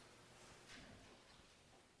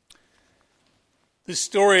The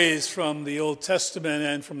stories from the Old Testament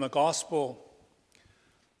and from the Gospel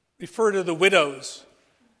refer to the widows.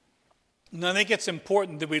 And I think it's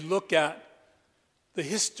important that we look at the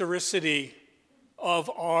historicity of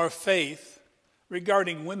our faith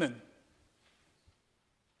regarding women.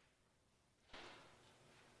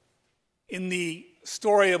 In the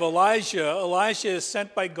story of Elijah is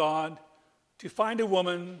sent by God to find a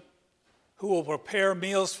woman who will prepare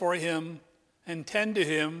meals for him and tend to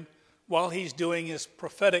him while he's doing his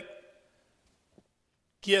prophetic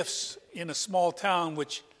gifts in a small town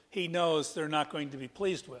which he knows they're not going to be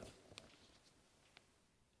pleased with.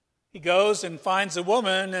 He goes and finds a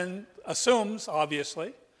woman and assumes,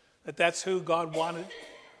 obviously, that that's who God wanted.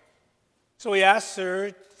 So he asks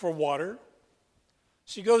her for water.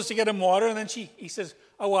 She goes to get him water, and then he says,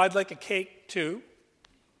 "Oh, well, I'd like a cake too."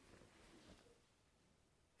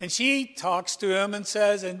 And she talks to him and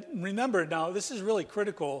says, and remember now, this is really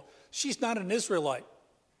critical, she's not an Israelite.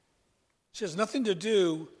 She has nothing to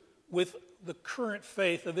do with the current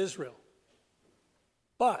faith of Israel.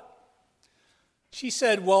 But she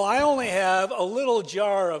said, "Well, I only have a little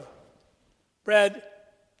jar of bread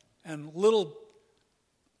and little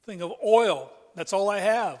thing of oil. That's all I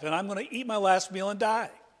have, and I'm going to eat my last meal and die."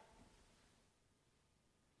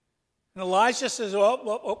 And Elijah says,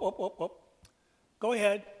 "Whoa. Go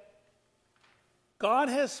ahead. God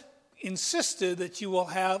has insisted that you will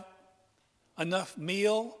have enough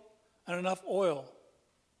meal and enough oil,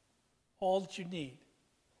 all that you need."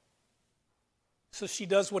 So she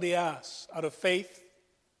does what he asks out of faith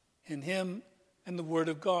in him and the word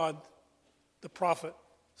of God. The prophet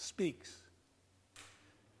speaks.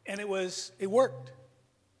 And it worked.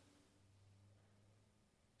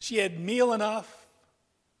 She had meal enough,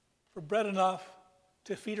 for bread enough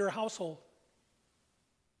to feed her household.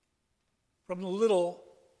 From little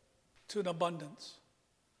to an abundance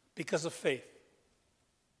because of faith.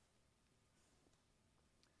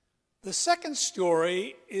 The second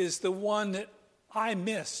story is the one that I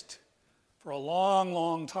missed for a long,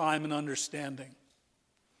 long time in understanding.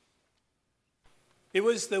 It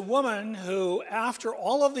was the woman who, after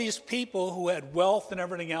all of these people who had wealth and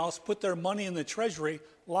everything else, put their money in the treasury,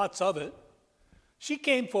 lots of it, she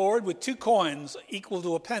came forward with 2 coins equal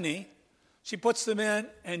to a penny. She puts them in,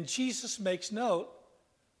 and Jesus makes note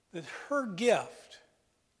that her gift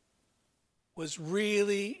was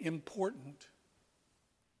really important.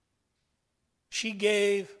 She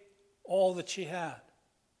gave all that she had.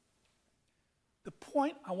 The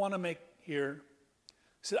point I want to make here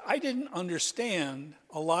is that I didn't understand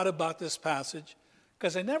a lot about this passage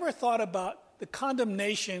because I never thought about the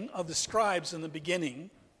condemnation of the scribes in the beginning.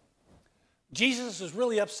 Jesus was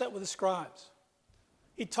really upset with the scribes.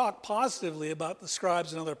 He talked positively about the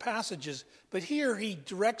scribes in other passages, but here he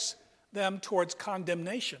directs them towards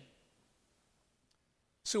condemnation.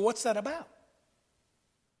 So what's that about?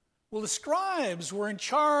 Well, the scribes were in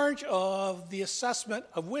charge of the assessment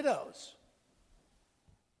of widows.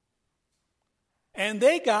 And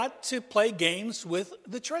they got to play games with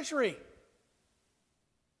the treasury.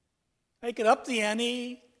 They could up the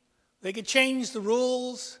ante, they could change the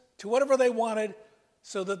rules to whatever they wanted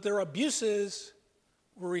so that their abuses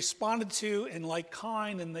were responded to in like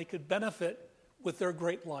kind and they could benefit with their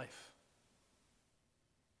great life.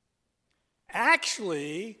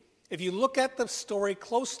 Actually, if you look at the story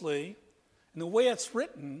closely and the way it's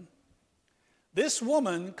written, this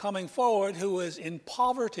woman coming forward who was in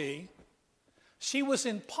poverty, she was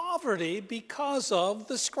in poverty because of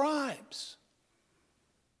the scribes.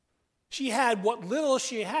 She had what little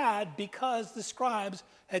she had because the scribes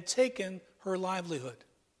had taken her livelihood.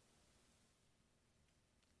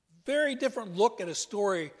 Very different look at a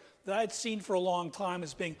story that I'd seen for a long time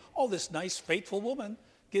as being, oh, this nice, faithful woman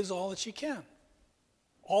gives all that she can,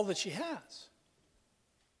 all that she has.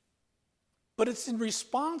 But it's in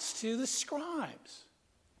response to the scribes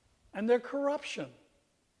and their corruption.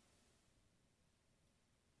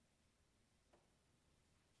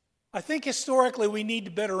 I think historically we need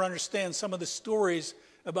to better understand some of the stories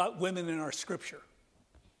about women in our scripture.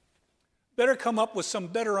 Better come up with some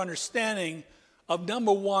better understanding of,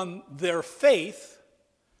 number one, their faith,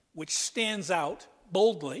 which stands out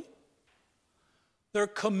boldly, their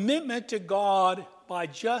commitment to God by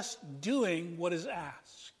just doing what is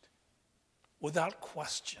asked without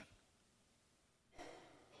question.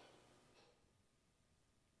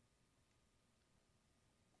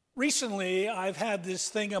 Recently, I've had this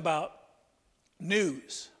thing about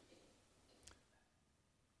news.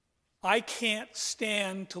 I can't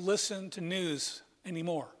stand to listen to news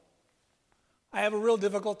anymore. I have a real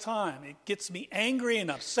difficult time. It gets me angry and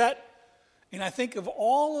upset, and I think of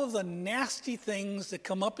all of the nasty things that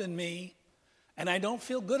come up in me and I don't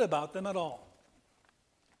feel good about them at all.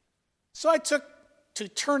 So I took to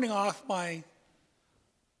turning off my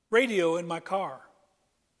radio in my car.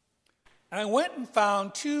 And I went and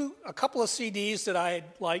found a couple of CDs that I had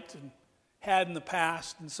liked and had in the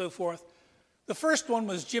past and so forth. The first one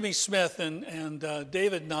was Jimmy Smith, and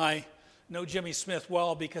David and I know Jimmy Smith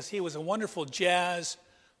well because he was a wonderful jazz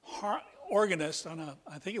organist on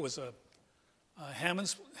I think it was a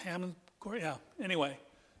Hammond, yeah, anyway,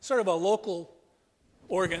 sort of a local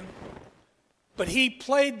organ. But he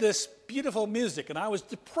played this beautiful music, and I was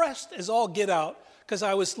depressed as all get out because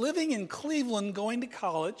I was living in Cleveland going to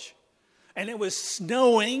college, and it was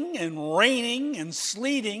snowing and raining and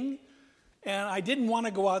sleeting, and I didn't want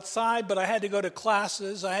to go outside, but I had to go to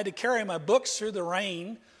classes. I had to carry my books through the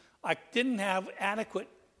rain. I didn't have adequate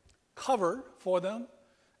cover for them,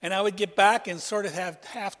 and I would get back and sort of have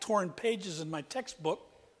half-torn pages in my textbook.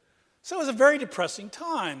 So it was a very depressing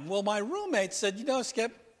time. Well, my roommate said,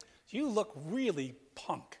 Skip, you look really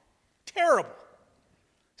punk. Terrible.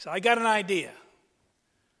 So I got an idea.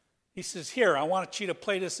 He says, here, I want you to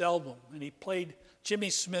play this album. And he played Jimmy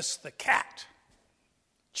Smith's The Cat.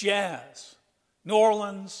 Jazz. New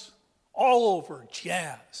Orleans, all over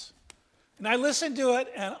jazz. And I listened to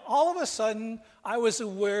it, and all of a sudden, I was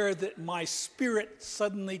aware that my spirit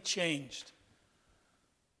suddenly changed.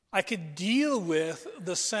 I could deal with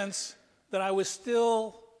the sense that I was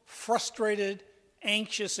still frustrated,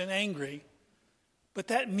 anxious, and angry, but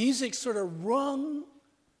that music sort of rung,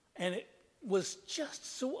 and it was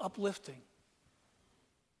just so uplifting.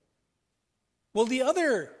 Well, the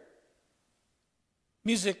other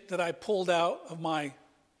music that I pulled out of my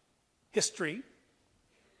history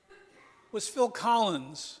was Phil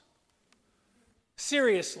Collins.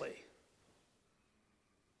 Seriously.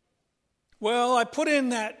 Well, I put in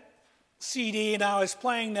that CD and I was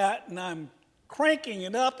playing that, and I'm cranking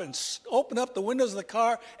it up and open up the windows of the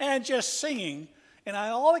car and just singing. And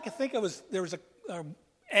all I could think of was there was a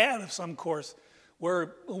ad of some course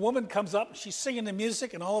where a woman comes up, she's singing the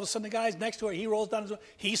music, and all of a sudden the guy's next to her, he rolls down his window,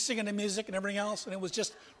 he's singing the music and everything else, and it was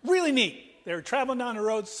just really neat. They were traveling down the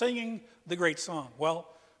road singing the great song. Well,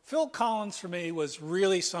 Phil Collins for me was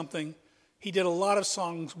really something. He did a lot of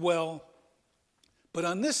songs well, but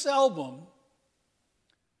on this album,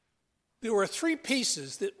 there were 3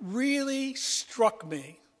 pieces that really struck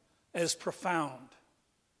me as profound.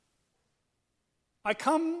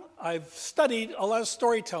 I've studied a lot of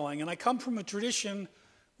storytelling, and I come from a tradition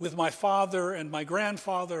with my father and my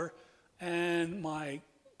grandfather and my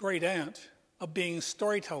great aunt of being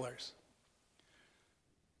storytellers.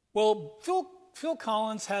 Well, Phil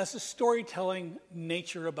Collins has a storytelling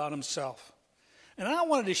nature about himself. And I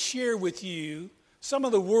wanted to share with you some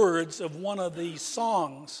of the words of one of these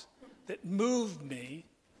songs that moved me.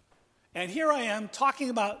 And here I am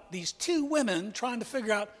talking about these 2 women trying to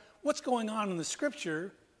figure out what's going on in the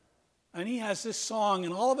scripture. And he has this song,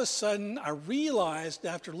 and all of a sudden I realized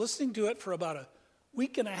after listening to it for about a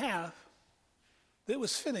week and a half that it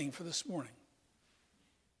was fitting for this morning.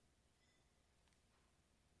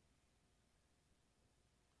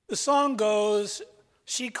 The song goes,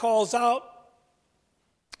 she calls out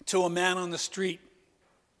to a man on the street,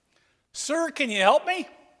 "Sir, can you help me?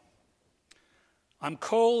 I'm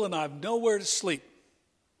cold and I've nowhere to sleep.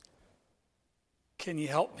 Can you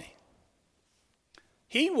help me?"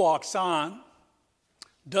 He walks on,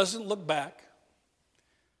 doesn't look back.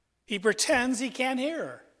 He pretends he can't hear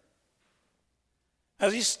her.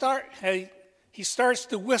 As he starts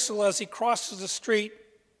to whistle as he crosses the street.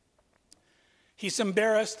 He's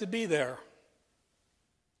embarrassed to be there.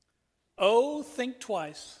 Oh, think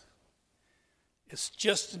twice. It's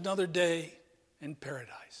just another day in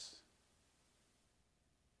paradise.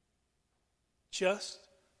 Just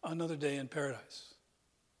another day in paradise.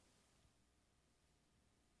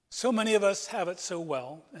 So many of us have it so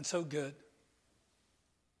well and so good.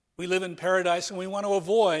 We live in paradise and we want to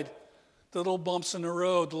avoid the little bumps in the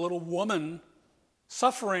road, the little woman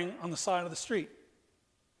suffering on the side of the street.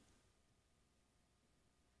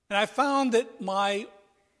 And I found that my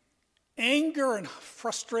anger and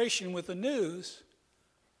frustration with the news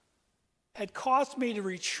had caused me to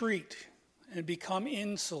retreat and become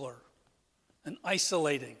insular and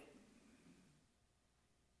isolating.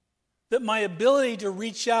 That my ability to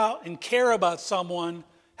reach out and care about someone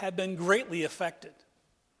had been greatly affected.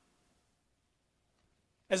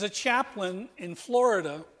 As a chaplain in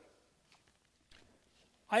Florida,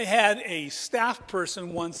 I had a staff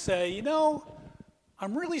person once say,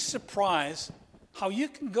 I'm really surprised how you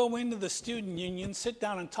can go into the student union, sit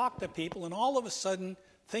down and talk to people, and all of a sudden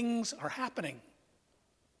things are happening.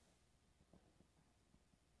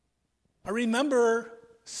 I remember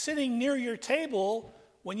sitting near your table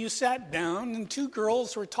when you sat down, and two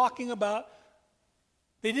girls were talking about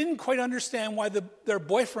they didn't quite understand why their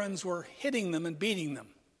boyfriends were hitting them and beating them.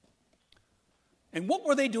 And what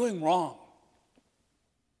were they doing wrong?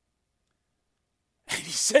 And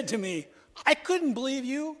he said to me, I couldn't believe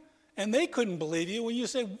you, and they couldn't believe you when you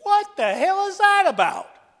said, what the hell is that about?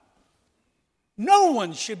 No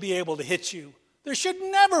one should be able to hit you. There should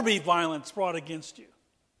never be violence brought against you.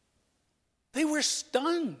 They were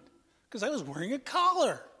stunned because I was wearing a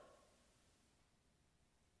collar.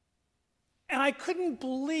 And I couldn't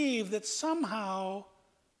believe that somehow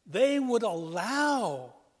they would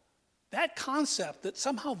allow that concept, that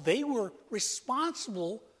somehow they were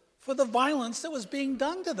responsible for the violence that was being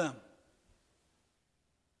done to them.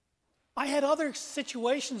 I had other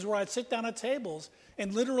situations where I'd sit down at tables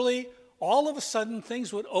and literally all of a sudden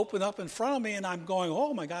things would open up in front of me and I'm going,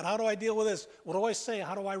 oh my God, how do I deal with this? What do I say?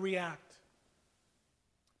 How do I react?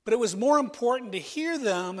 But it was more important to hear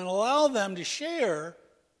them and allow them to share,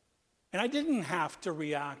 and I didn't have to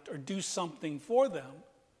react or do something for them,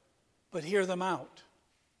 but hear them out.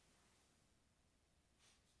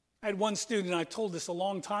 I had one student, I told this a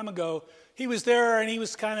long time ago, he was there and he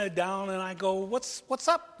was kind of down, and I go, what's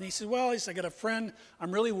up? And he said, well, I got a friend,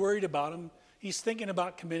 I'm really worried about him. He's thinking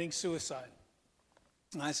about committing suicide.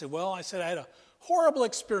 And I said, I had a horrible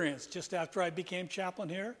experience just after I became chaplain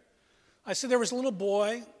here. I said, there was a little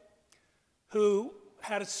boy who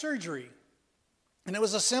had a surgery. And it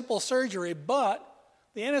was a simple surgery, but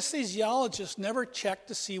the anesthesiologist never checked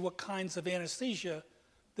to see what kinds of anesthesia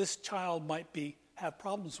this child might have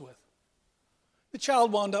problems with. The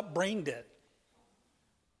child wound up brain dead.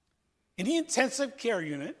 In the intensive care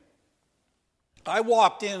unit, I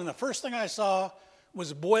walked in, and the first thing I saw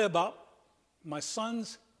was a boy about my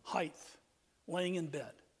son's height laying in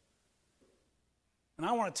bed. And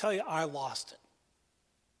I want to tell you, I lost it.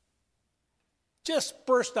 Just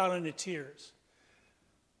burst out into tears.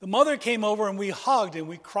 The mother came over, and we hugged, and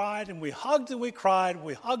we cried, and we hugged, and we cried,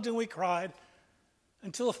 we hugged, and we cried,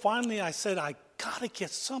 until finally I said, I got to get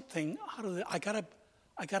something out of it. I got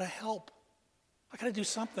to help. I got to do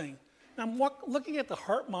something. And I'm looking at the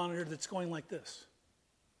heart monitor that's going like this.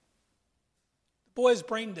 The boy's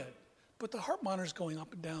brain dead, but the heart monitor's going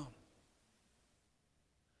up and down.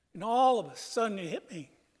 And all of a sudden it hit me.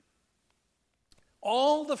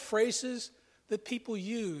 All the phrases that people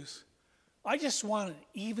use, I just want an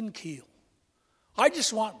even keel. I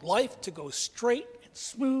just want life to go straight and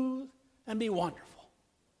smooth and be wonderful.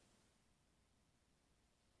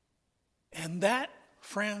 And that,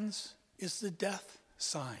 friends, is the death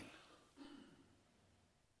sign.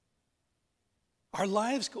 Our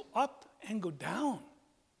lives go up and go down.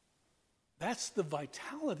 That's the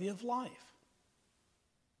vitality of life.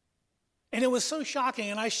 And it was so shocking,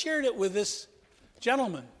 and I shared it with this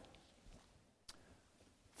gentleman.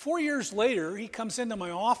 4 years later, he comes into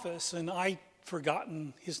my office, and I'd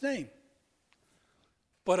forgotten his name.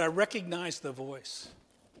 But I recognized the voice.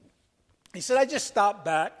 He said, I just stopped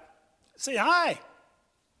back. Say hi.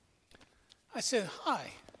 I said, hi.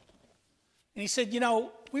 And he said,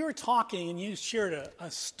 we were talking and you shared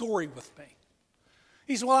a story with me.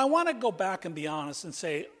 He said, well, I want to go back and be honest and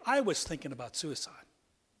say, I was thinking about suicide.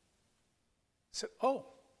 I said, oh,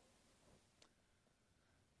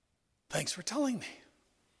 thanks for telling me.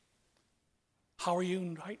 How are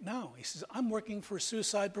you right now? He says, I'm working for a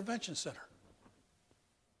suicide prevention center.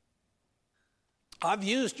 I've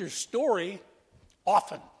used your story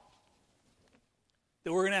often.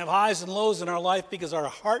 That we're going to have highs and lows in our life because our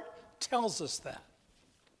heart tells us that.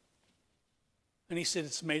 And he said,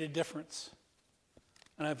 it's made a difference.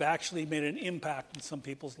 And I've actually made an impact in some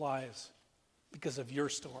people's lives because of your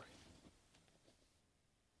story.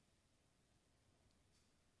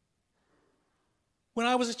 When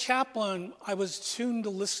I was a chaplain, I was attuned to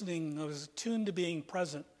listening. I was attuned to being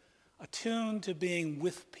present, attuned to being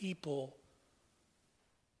with people.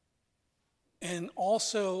 And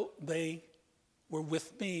also, they were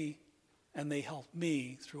with me, and they helped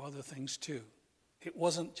me through other things too. It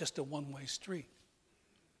wasn't just a one-way street.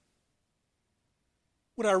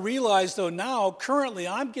 What I realize, though, now, currently,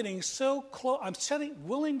 I'm getting so close,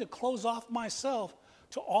 willing to close off myself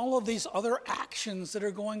to all of these other actions that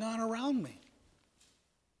are going on around me.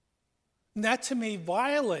 And that, to me,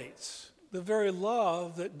 violates the very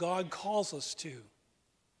love that God calls us to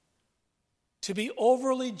be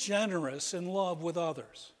overly generous in love with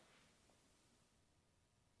others,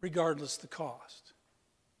 regardless the cost,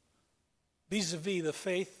 vis-a-vis the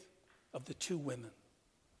faith of the two women.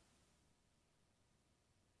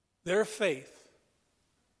 Their faith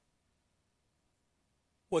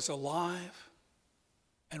was alive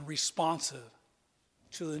and responsive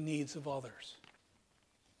to the needs of others.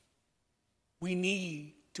 We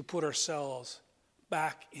need to put ourselves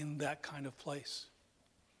back in that kind of place.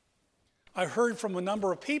 I've heard from a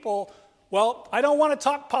number of people, well, I don't want to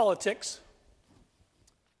talk politics.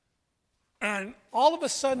 And all of a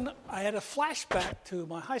sudden, I had a flashback to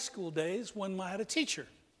my high school days when I had a teacher.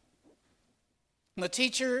 And the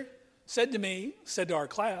teacher said to our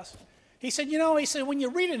class, he said, when you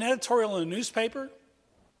read an editorial in a newspaper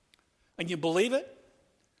and you believe it,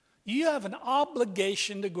 you have an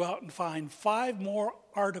obligation to go out and find 5 more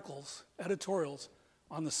editorials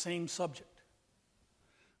on the same subject.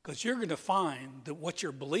 Because you're going to find that what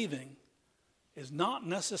you're believing is not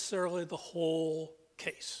necessarily the whole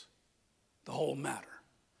case, the whole matter.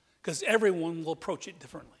 Because everyone will approach it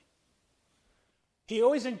differently. He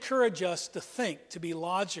always encouraged us to think, to be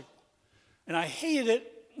logical. And I hated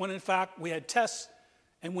it when, in fact, we had tests.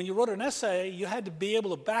 And when you wrote an essay, you had to be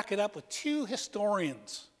able to back it up with 2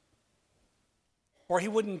 historians, or he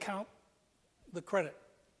wouldn't count the credit.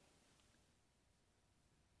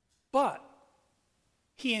 But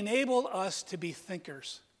he enabled us to be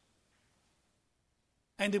thinkers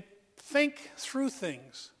and to think through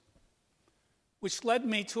things, which led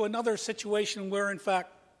me to another situation where, in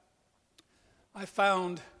fact, I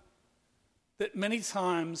found that many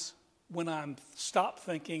times when I'm stop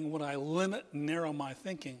thinking, when I limit and narrow my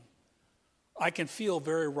thinking, I can feel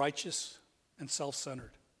very righteous and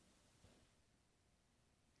self-centered.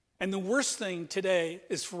 And the worst thing today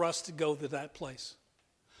is for us to go to that place.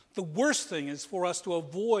 The worst thing is for us to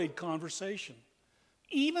avoid conversation,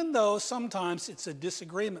 even though sometimes it's a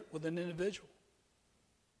disagreement with an individual.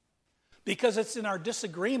 Because it's in our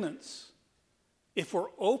disagreements, if we're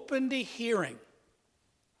open to hearing,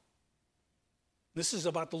 this is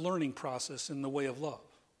about the learning process in the way of love.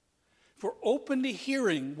 If we're open to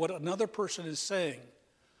hearing what another person is saying,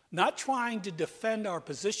 not trying to defend our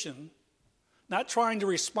position, not trying to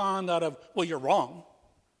respond out of, well, you're wrong,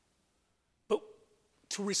 but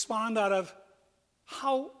to respond out of,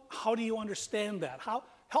 how do you understand that?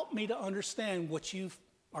 Help me to understand what you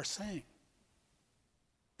are saying.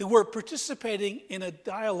 That we're participating in a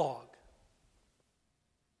dialogue.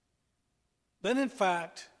 Then, in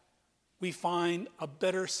fact, we find a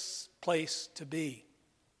better place to be.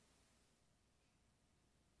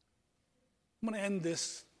 I'm going to end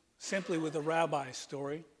this simply with a rabbi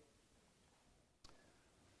story.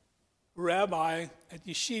 A rabbi at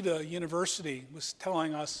Yeshiva University was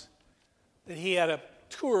telling us that he had a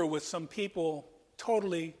tour with some people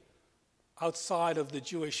totally outside of the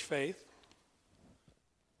Jewish faith.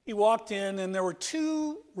 He walked in and there were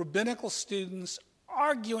 2 rabbinical students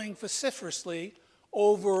arguing vociferously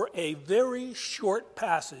over a very short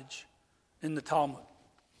passage in the Talmud.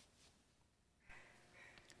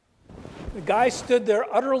 The guy stood there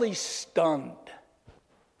utterly stunned.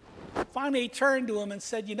 Finally, he turned to him and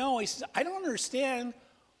said, he says, I don't understand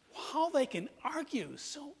how they can argue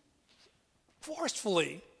so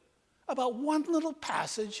forcefully about one little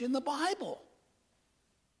passage in the Bible.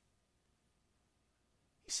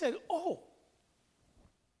 He said,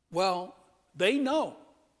 well, they know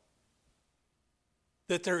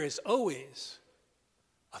that there is always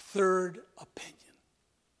a third opinion.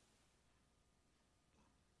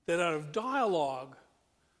 That out of dialogue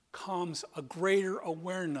comes a greater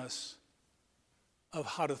awareness of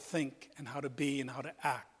how to think and how to be and how to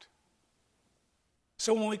act.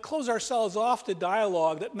 So when we close ourselves off to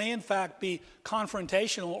dialogue that may in fact be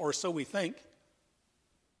confrontational, or so we think,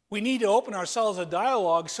 we need to open ourselves to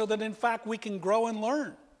dialogue so that in fact we can grow and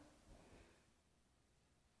learn.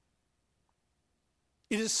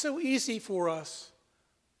 It is so easy for us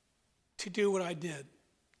to do what I did,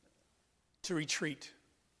 to retreat,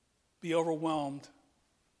 be overwhelmed.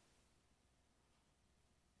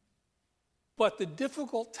 But the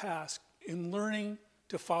difficult task in learning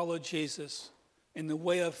to follow Jesus in the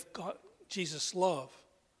way of God, Jesus' love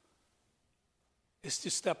is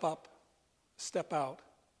to step up, step out,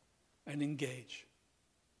 and engage.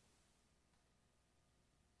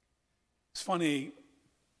 It's funny,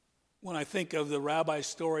 when I think of the rabbi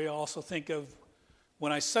story, I also think of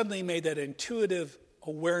when I suddenly made that intuitive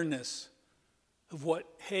awareness of what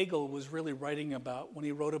Hegel was really writing about when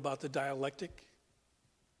he wrote about the dialectic.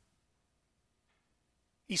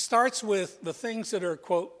 He starts with the things that are,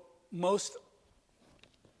 quote, most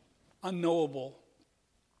unknowable: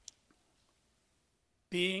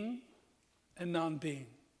 being and non-being.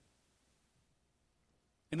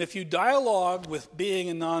 And if you dialogue with being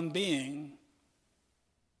and non-being,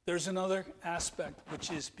 there's another aspect, which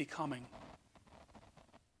is becoming.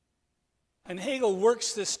 And Hegel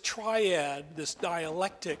works this triad, this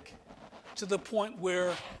dialectic, to the point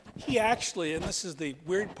where he actually, and this is the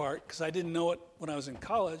weird part because I didn't know it when I was in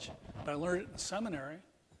college, but I learned it in seminary,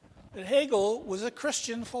 that Hegel was a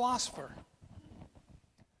Christian philosopher.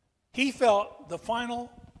 He felt the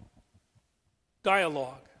final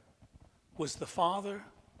dialogue was the Father,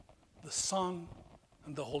 the Son,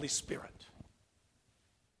 and the Holy Spirit.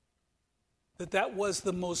 That was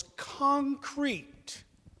the most concrete,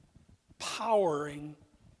 powering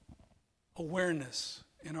awareness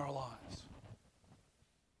in our lives.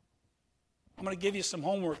 I'm going to give you some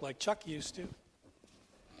homework like Chuck used to.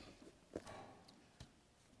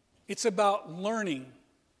 It's about learning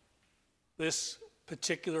this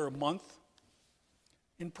particular month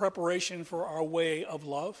in preparation for our way of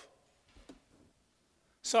love.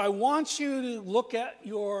 So I want you to look at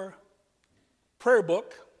your prayer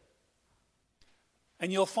book,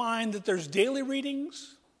 and you'll find that there's daily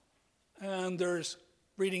readings and there's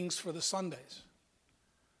readings for the Sundays.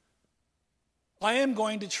 I am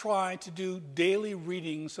going to try to do daily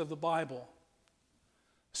readings of the Bible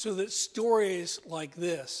so that stories like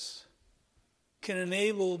this can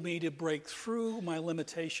enable me to break through my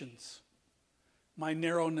limitations, my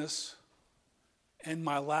narrowness, and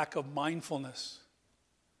my lack of mindfulness,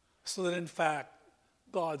 so that in fact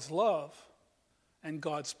God's love and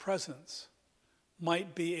God's presence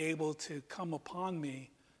might be able to come upon me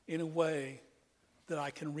in a way that I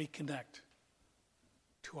can reconnect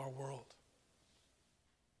to our world.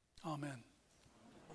 Amen.